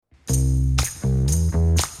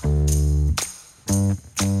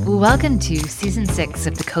Welcome to Season 6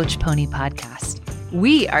 of the Coach Pony Podcast.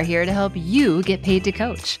 We are here to help you get paid to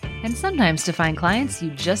coach, and sometimes to find clients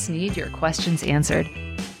you just need your questions answered.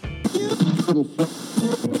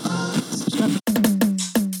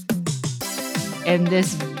 In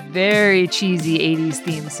this very cheesy 80s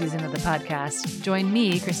theme season of the podcast, join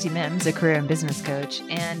me, Christy Mims, a career and business coach,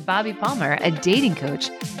 and Bobby Palmer, a dating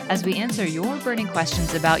coach, as we answer your burning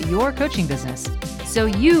questions about your coaching business so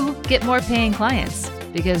you get more paying clients.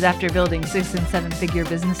 Because after building 6- and 7-figure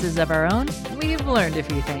businesses of our own, we've learned a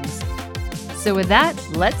few things. So with that,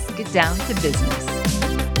 let's get down to business.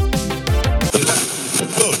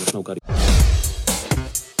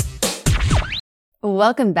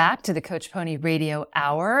 Welcome back to the Coach Pony Radio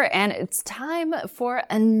Hour, and it's time for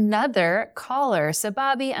another caller. So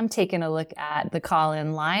Bobby, I'm taking a look at the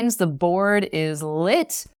call-in lines. The board is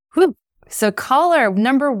lit. Whew. So caller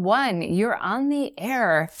number 1, you're on the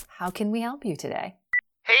air. How can we help you today?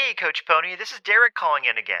 Hey, Coach Pony, this is Derek calling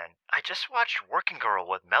in again. I just watched Working Girl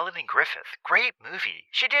with Melanie Griffith. Great movie.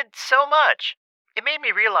 She did so much. It made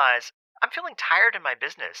me realize I'm feeling tired in my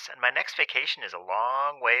business and my next vacation is a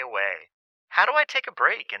long way away. How do I take a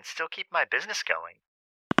break and still keep my business going?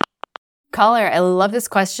 Caller, I love this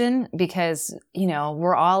question because,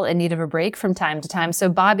 we're all in need of a break from time to time. So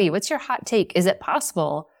Bobby, what's your hot take? Is it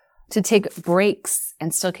possible to take breaks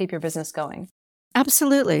and still keep your business going?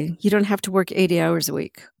 Absolutely. You don't have to work 80 hours a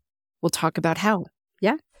week. We'll talk about how.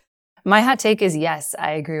 Yeah? My hot take is yes,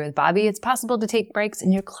 I agree with Bobby. It's possible to take breaks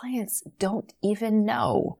and your clients don't even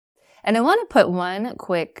know. And I want to put one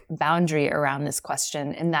quick boundary around this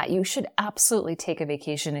question in that you should absolutely take a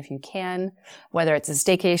vacation if you can, whether it's a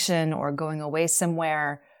staycation or going away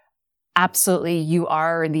somewhere. Absolutely, you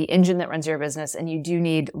are the engine that runs your business and you do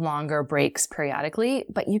need longer breaks periodically,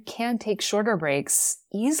 but you can take shorter breaks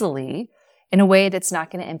easily in a way that's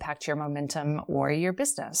not going to impact your momentum or your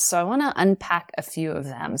business. So I want to unpack a few of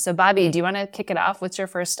them. So Bobby, do you want to kick it off? What's your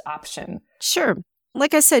first option? Sure.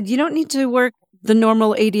 Like I said, you don't need to work the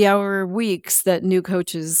normal 80-hour weeks that new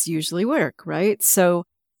coaches usually work, right? So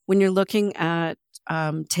when you're looking at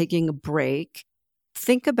taking a break,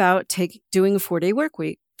 think about doing a 4-day work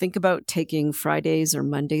week. Think about taking Fridays or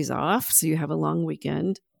Mondays off so you have a long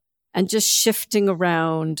weekend and just shifting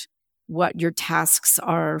around what your tasks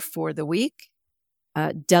are for the week,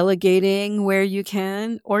 delegating where you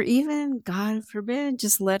can, or even, God forbid,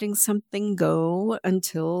 just letting something go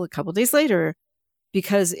until a couple days later.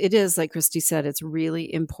 Because it is, like Christy said, it's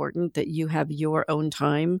really important that you have your own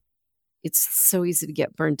time. It's so easy to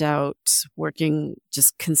get burnt out working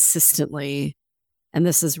just consistently. And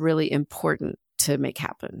this is really important to make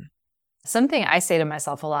happen. Something I say to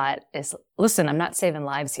myself a lot is, listen, I'm not saving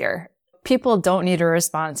lives here. People don't need a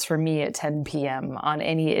response from me at 10 p.m. on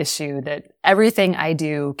any issue that everything I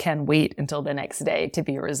do can wait until the next day to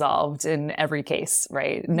be resolved in every case,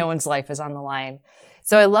 right? No one's life is on the line.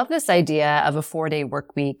 So I love this idea of a 4-day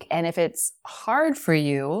work week. And if it's hard for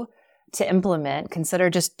you to implement,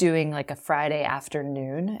 consider just doing like a Friday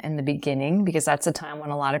afternoon in the beginning, because that's a time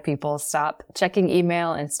when a lot of people stop checking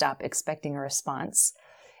email and stop expecting a response.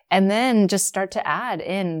 And then just start to add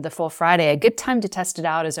in the full Friday. A good time to test it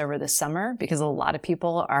out is over the summer because a lot of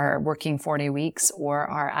people are working 4-day weeks or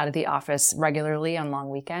are out of the office regularly on long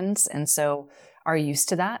weekends and so are used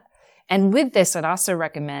to that. And with this, I'd also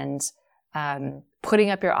recommend putting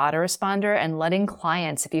up your autoresponder and letting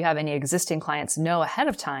clients, if you have any existing clients, know ahead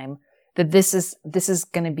of time that this is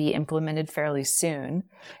going to be implemented fairly soon.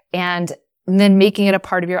 And then making it a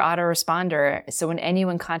part of your autoresponder. So when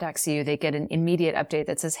anyone contacts you, they get an immediate update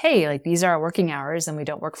that says, hey, like these are our working hours and we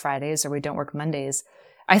don't work Fridays or we don't work Mondays.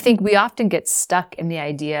 I think we often get stuck in the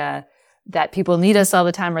idea that people need us all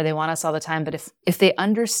the time or they want us all the time. But if they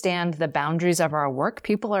understand the boundaries of our work,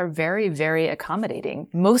 people are very, very accommodating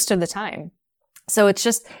most of the time. So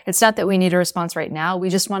it's not that we need a response right now. We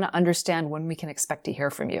just want to understand when we can expect to hear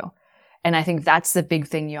from you. And I think that's the big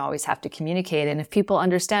thing you always have to communicate. And if people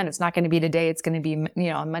understand it's not going to be today, it's going to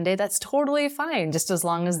be, on Monday, that's totally fine. Just as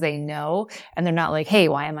long as they know and they're not like, hey,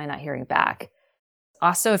 why am I not hearing back?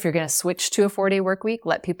 Also, if you're going to switch to a 4-day work week,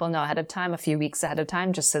 let people know ahead of time, a few weeks ahead of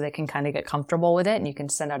time, just so they can kind of get comfortable with it. And you can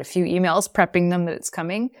send out a few emails prepping them that it's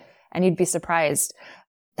coming and you'd be surprised.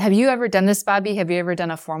 Have you ever done this, Bobby? Have you ever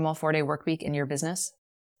done a formal 4-day work week in your business?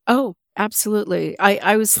 Oh, absolutely.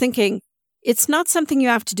 I was thinking, it's not something you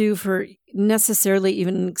have to do for necessarily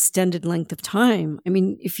even an extended length of time. I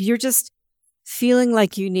mean, if you're just feeling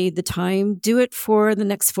like you need the time, do it for the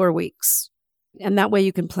next 4 weeks. And that way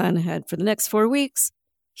you can plan ahead for the next 4 weeks.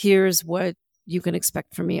 Here's what you can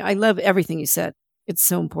expect from me. I love everything you said. It's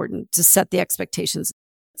so important to set the expectations.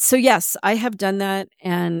 So yes, I have done that.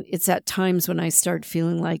 And it's at times when I start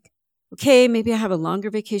feeling like, okay, maybe I have a longer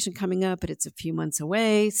vacation coming up, but it's a few months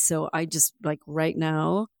away. So I just like right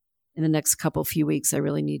now, in the next few weeks, I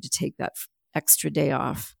really need to take that extra day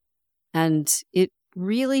off. And it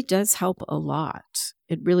really does help a lot.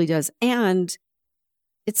 It really does. And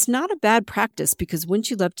it's not a bad practice because wouldn't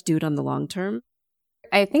you love to do it on the long term?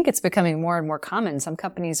 I think it's becoming more and more common. Some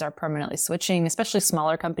companies are permanently switching, especially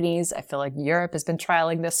smaller companies. I feel like Europe has been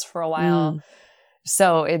trialing this for a while.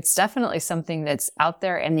 So it's definitely something that's out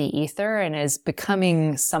there in the ether and is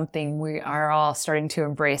becoming something we are all starting to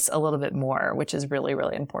embrace a little bit more, which is really,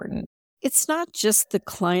 really important. It's not just the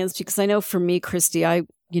clients, because I know for me, Christy, I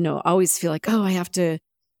always feel like, oh, I have to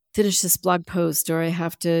finish this blog post or I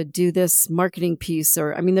have to do this marketing piece.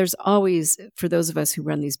 There's always, for those of us who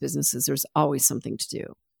run these businesses, there's always something to do.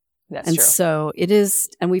 That's true. So it is,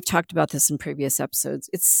 and we've talked about this in previous episodes,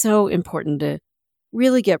 it's so important to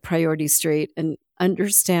really get priorities straight and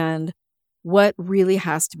understand what really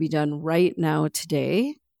has to be done right now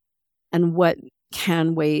today and what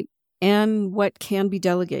can wait and what can be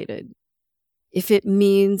delegated. If it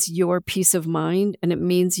means your peace of mind and it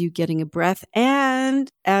means you getting a breath, and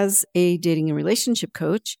as a dating and relationship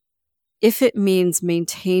coach, if it means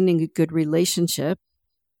maintaining a good relationship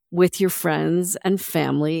with your friends and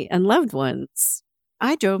family and loved ones.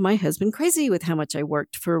 I drove my husband crazy with how much I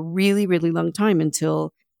worked for a really, really long time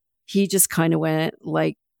until he just kind of went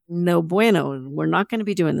like, no bueno, we're not going to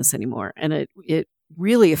be doing this anymore. And it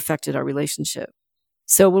really affected our relationship.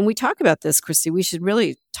 So when we talk about this, Christy, we should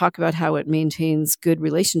really talk about how it maintains good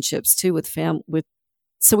relationships too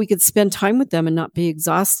so we could spend time with them and not be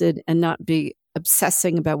exhausted and not be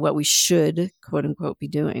obsessing about what we should, quote unquote, be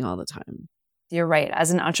doing all the time. You're right.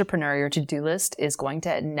 As an entrepreneur, your to-do list is going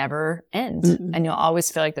to never end, and you'll always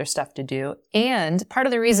feel like there's stuff to do. And part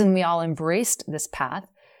of the reason we all embraced this path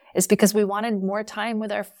is because we wanted more time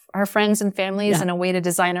with our friends and families and a way to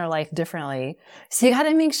design our life differently. So you got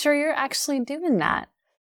to make sure you're actually doing that.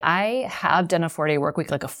 I have done a 4-day work week,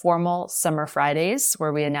 like a formal summer Fridays,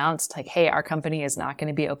 where we announced like, hey, our company is not going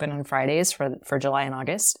to be open on Fridays for July and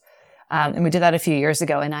August. And we did that a few years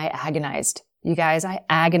ago, and I agonized. You guys, I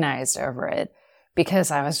agonized over it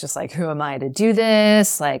because I was just like, who am I to do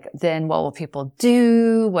this? Like, then what will people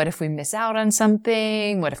do? What if we miss out on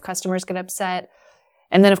something? What if customers get upset?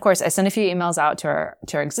 And then, of course, I sent a few emails out to our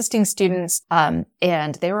existing students, and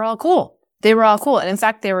they were all cool. They were all cool. And in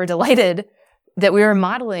fact, they were delighted that we were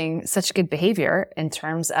modeling such good behavior in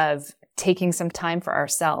terms of taking some time for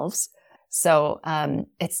ourselves. So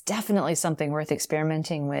it's definitely something worth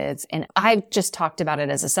experimenting with. And I just talked about it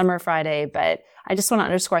as a summer Friday, but I just want to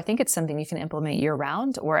underscore, I think it's something you can implement year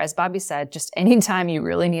round, or as Bobby said, just anytime you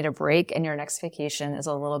really need a break and your next vacation is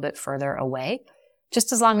a little bit further away.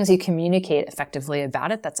 Just as long as you communicate effectively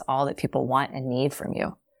about it, that's all that people want and need from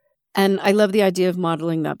you. And I love the idea of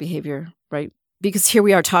modeling that behavior, right? Because here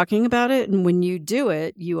we are talking about it. And when you do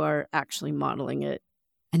it, you are actually modeling it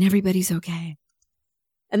and everybody's okay.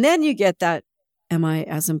 And then you get that, am I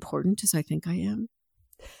as important as I think I am?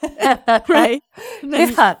 Right?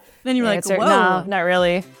 Then you're like, whoa. No, not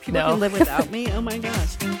really. People can live without me? Oh my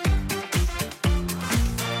gosh.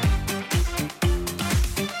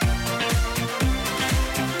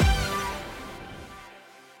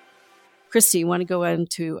 Christy, you want to go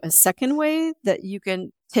into a second way that you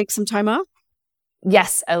can take some time off?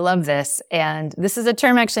 Yes, I love this. And this is a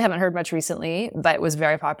term I actually haven't heard much recently, but was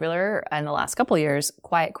very popular in the last couple of years,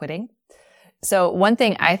 quiet quitting. So one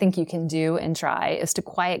thing I think you can do and try is to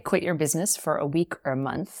quiet quit your business for a week or a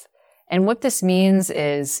month. And what this means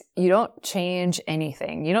is you don't change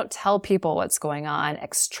anything. You don't tell people what's going on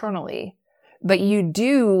externally, but you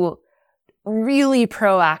do really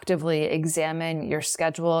proactively examine your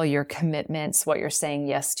schedule, your commitments, what you're saying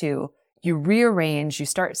yes to. You rearrange, you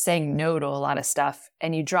start saying no to a lot of stuff,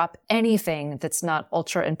 and you drop anything that's not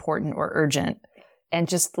ultra important or urgent and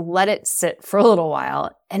just let it sit for a little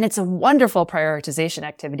while. And it's a wonderful prioritization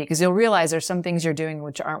activity because you'll realize there's some things you're doing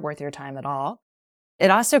which aren't worth your time at all.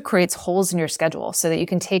 It also creates holes in your schedule so that you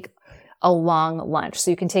can take a long lunch.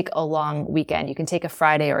 So you can take a long weekend. You can take a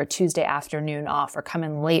Friday or a Tuesday afternoon off or come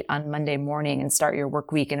in late on Monday morning and start your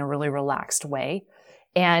work week in a really relaxed way.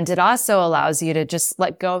 And it also allows you to just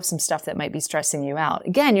let go of some stuff that might be stressing you out.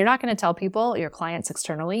 Again, you're not going to tell people, your clients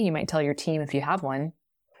externally. You might tell your team if you have one.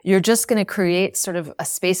 You're just going to create sort of a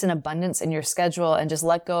space and abundance in your schedule and just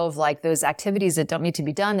let go of like those activities that don't need to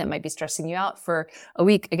be done that might be stressing you out for a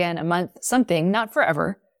week, again, a month, something, not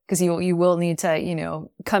forever, because you will need to,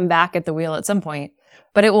 come back at the wheel at some point.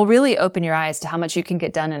 but it will really open your eyes to how much you can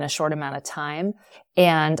get done in a short amount of time.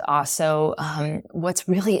 And also what's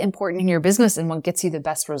really important in your business and what gets you the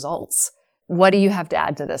best results. What do you have to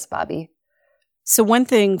add to this, Bobby? So one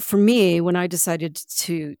thing for me, when I decided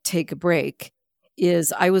to take a break,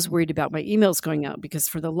 is I was worried about my emails going out, because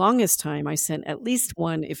for the longest time, I sent at least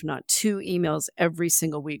one, if not two emails every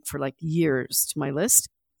single week for like years to my list.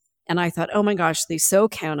 And I thought, oh my gosh, they so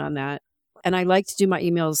count on that. And I like to do my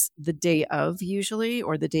emails the day of usually,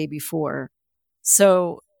 or the day before.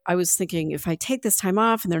 So I was thinking, if I take this time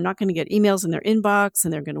off and they're not going to get emails in their inbox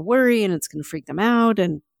and they're going to worry and it's going to freak them out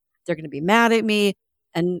and they're going to be mad at me.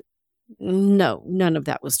 And no, none of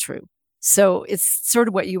that was true. So it's sort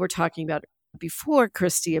of what you were talking about before,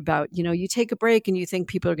 Christy, about, you take a break and you think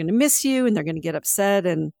people are going to miss you and they're going to get upset.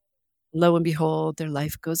 And lo and behold, their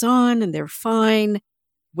life goes on and they're fine.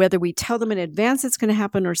 Whether we tell them in advance it's going to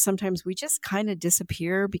happen, or sometimes we just kind of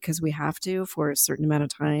disappear because we have to for a certain amount of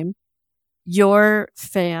time, your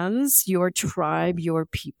fans, your tribe, your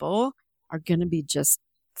people are going to be just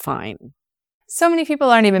fine. So many people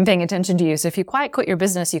aren't even paying attention to you. So if you quiet quit your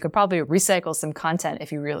business, you could probably recycle some content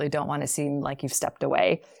if you really don't want to seem like you've stepped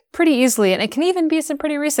away pretty easily. And it can even be some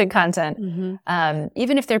pretty recent content. Mm-hmm.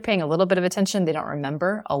 Even if they're paying a little bit of attention, they don't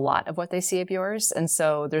remember a lot of what they see of yours. And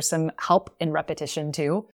so there's some help in repetition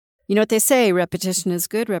too. You know what they say, repetition is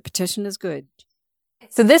good, repetition is good.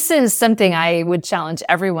 So this is something I would challenge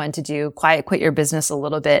everyone to do, quiet quit your business a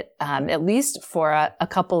little bit, at least for a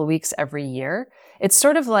couple of weeks every year. It's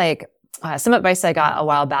sort of like, some advice I got a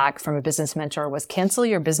while back from a business mentor was cancel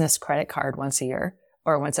your business credit card once a year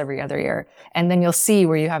or once every other year. And then you'll see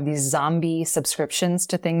where you have these zombie subscriptions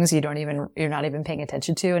to things you're not even paying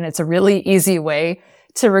attention to. And it's a really easy way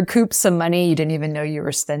to recoup some money you didn't even know you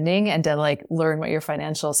were spending, and to learn what your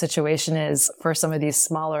financial situation is for some of these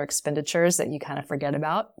smaller expenditures that you kind of forget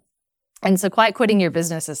about. And so quiet quitting your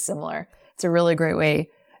business is similar. It's a really great way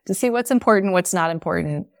to see what's important, what's not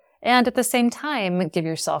important. And at the same time, give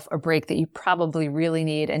yourself a break that you probably really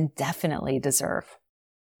need and definitely deserve.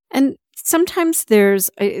 And sometimes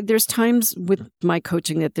there's times with my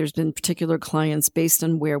coaching that there's been particular clients based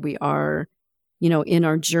on where we are, in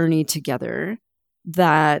our journey together,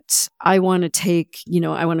 that I want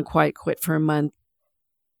to quiet quit for a month,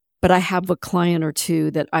 but I have a client or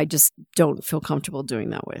two that I just don't feel comfortable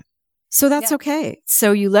doing that with. So that's okay.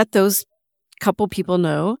 So you let those couple people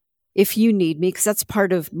know. If you need me, because that's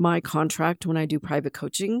part of my contract when I do private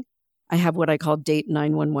coaching, I have what I call date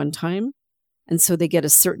 911 time. And so they get a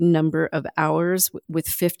certain number of hours with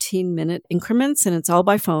 15-minute increments, and it's all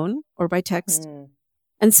by phone or by text.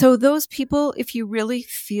 And so those people, if you really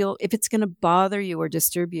feel, if it's going to bother you or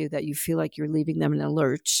disturb you that you feel like you're leaving them in a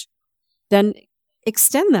lurch, then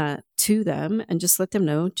extend that to them and just let them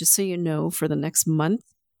know, just so you know, for the next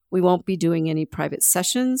month, we won't be doing any private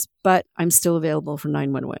sessions, but I'm still available for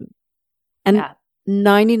 911. And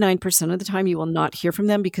 99% of the time, you will not hear from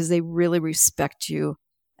them because they really respect you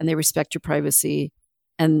and they respect your privacy,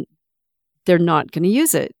 and they're not going to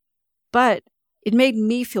use it. But it made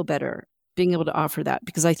me feel better being able to offer that,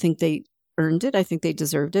 because I think they earned it. I think they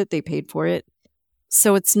deserved it. They paid for it.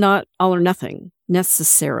 So it's not all or nothing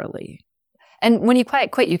necessarily. And when you quiet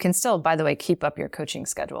quit, you can still, by the way, keep up your coaching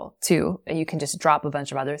schedule too. You can just drop a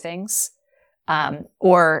bunch of other things.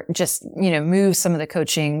 Or just, move some of the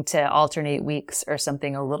coaching to alternate weeks or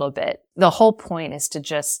something a little bit. The whole point is to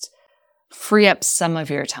just free up some of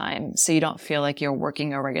your time so you don't feel like you're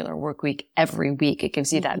working a regular work week every week. It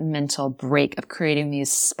gives you that mental break of creating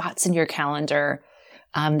these spots in your calendar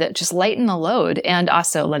that just lighten the load, and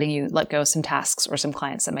also letting you let go of some tasks or some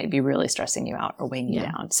clients that might be really stressing you out or weighing you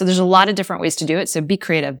down. So there's a lot of different ways to do it. So be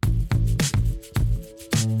creative.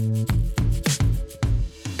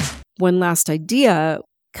 One last idea,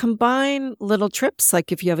 combine little trips.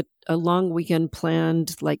 Like if you have a long weekend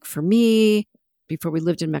planned, like for me, before we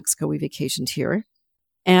lived in Mexico, we vacationed here.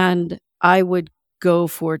 And I would go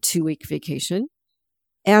for a 2-week vacation.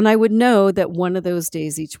 And I would know that one of those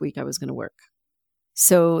days each week I was going to work.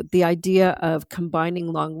 So the idea of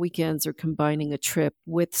combining long weekends or combining a trip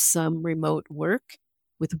with some remote work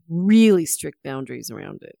with really strict boundaries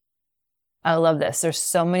around it. I love this. There's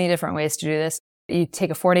so many different ways to do this. You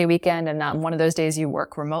take a 4-day weekend, and on one of those days you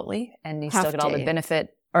work remotely and you still get all the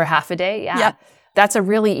benefit, or half a day. Yeah. That's a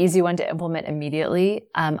really easy one to implement immediately.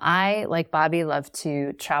 I, like Bobby, love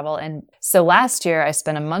to travel. And so last year I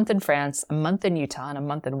spent a month in France, a month in Utah, and a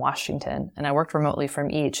month in Washington. And I worked remotely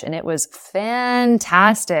from each, and it was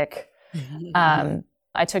fantastic.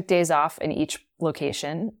 I took days off in each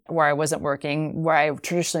location where I wasn't working, where I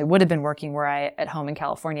traditionally would have been working, at home in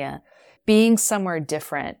California. Being somewhere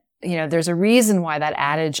different there's a reason why that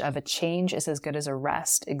adage of a change is as good as a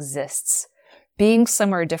rest exists. Being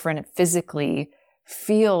somewhere different physically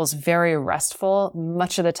feels very restful.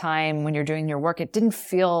 Much of the time when you're doing your work, it didn't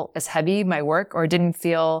feel as heavy, my work, or didn't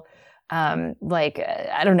feel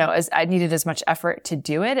as I needed as much effort to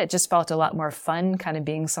do it. It just felt a lot more fun kind of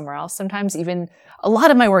being somewhere else. Sometimes even a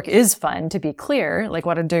lot of my work is fun, to be clear, like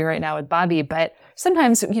what I'm doing right now with Bobby. But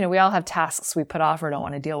sometimes, we all have tasks we put off or don't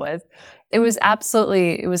want to deal with. It was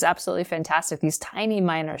absolutely fantastic. These tiny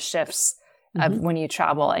minor shifts of when you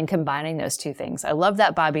travel and combining those two things. I love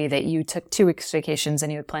that, Bobby, that you took 2 weeks vacations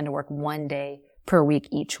and you would plan to work 1 day per week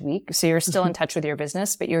each week. So you're still in touch with your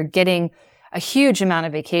business, but you're getting a huge amount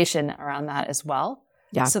of vacation around that as well.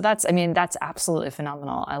 Yeah. So that's absolutely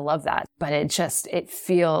phenomenal. I love that. But it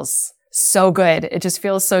feels so good. It just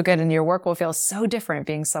feels so good. And your work will feel so different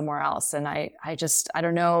being somewhere else. And I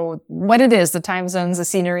don't know what it is, the time zones, the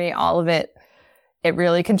scenery, all of it. It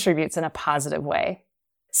really contributes in a positive way.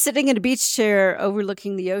 Sitting in a beach chair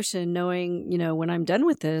overlooking the ocean, knowing, when I'm done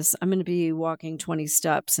with this, I'm going to be walking 20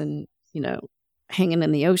 steps and, hanging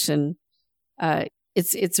in the ocean.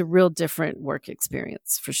 It's a real different work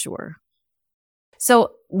experience for sure.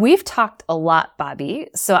 So we've talked a lot, Bobby.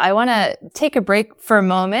 So I want to take a break for a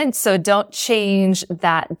moment. So don't change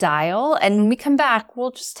that dial. And when we come back,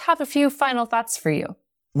 we'll just have a few final thoughts for you.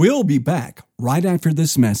 We'll be back right after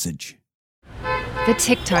this message. The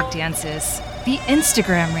TikTok dances, the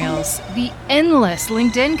Instagram reels, the endless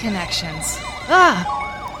LinkedIn connections.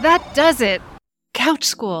 That does it. Couch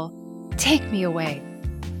School. Take me away.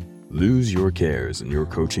 Lose your cares in your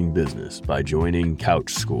coaching business by joining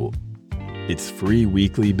Couch School. It's free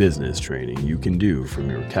weekly business training you can do from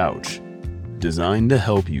your couch, designed to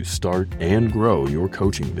help you start and grow your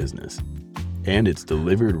coaching business. And it's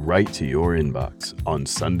delivered right to your inbox on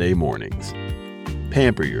Sunday mornings.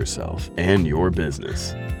 Pamper yourself and your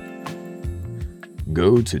business.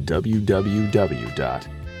 Go to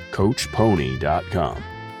www.coachpony.com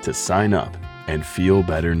to sign up and feel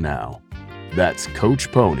better now. That's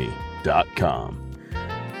coachpony.com.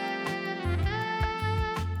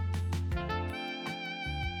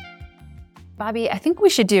 Bobby, I think we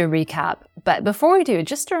should do a recap. But before we do,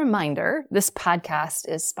 just a reminder, this podcast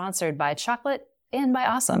is sponsored by Chocolate and by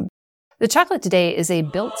Awesome. The chocolate today is a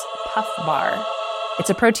Built Puff Bar. It's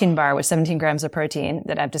a protein bar with 17 grams of protein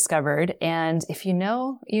that I've discovered. And if you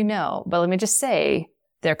know, you know. But let me just say,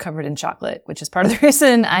 they're covered in chocolate, which is part of the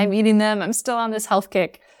reason I'm eating them. I'm still on this health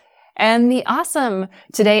kick. And the Awesome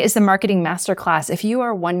today is the marketing masterclass. If you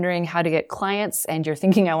are wondering how to get clients and you're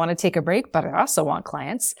thinking, I want to take a break, but I also want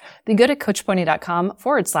clients, then go to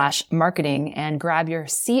coachpony.com/marketing and grab your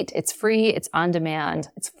seat. It's free. It's on demand.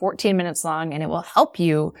 It's 14 minutes long, and it will help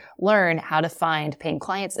you learn how to find paying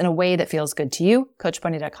clients in a way that feels good to you.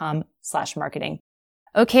 coachpony.com/marketing.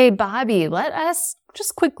 Okay, Bobby, let us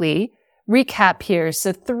just quickly recap here.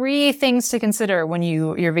 So 3 things to consider when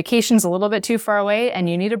your vacation's a little bit too far away and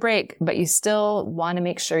you need a break, but you still want to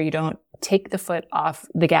make sure you don't take the foot off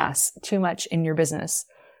the gas too much in your business.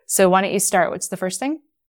 So why don't you start? What's the first thing?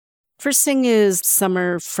 First thing is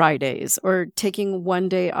summer Fridays, or taking 1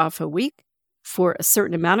 day off a week for a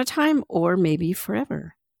certain amount of time or maybe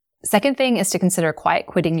forever. Second thing is to consider quiet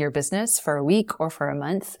quitting your business for a week or for a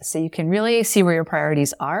month so you can really see where your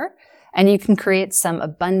priorities are. And you can create some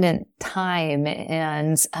abundant time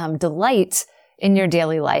and delight in your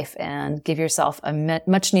daily life and give yourself a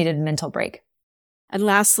much needed mental break. And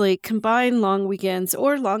lastly, combine long weekends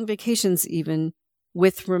or long vacations even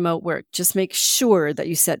with remote work. Just make sure that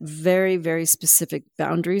you set very, very specific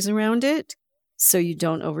boundaries around it so you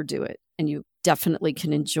don't overdo it. And you definitely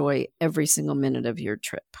can enjoy every single minute of your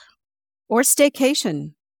trip. Or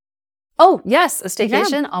staycation. Oh, yes, a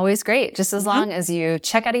staycation, always great, just as long as you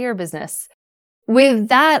check out of your business. With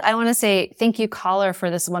that, I want to say thank you, caller,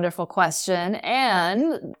 for this wonderful question.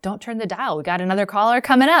 And don't turn the dial. We got another caller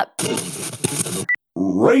coming up.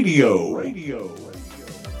 Radio.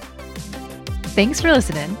 Thanks for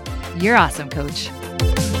listening. You're awesome, Coach.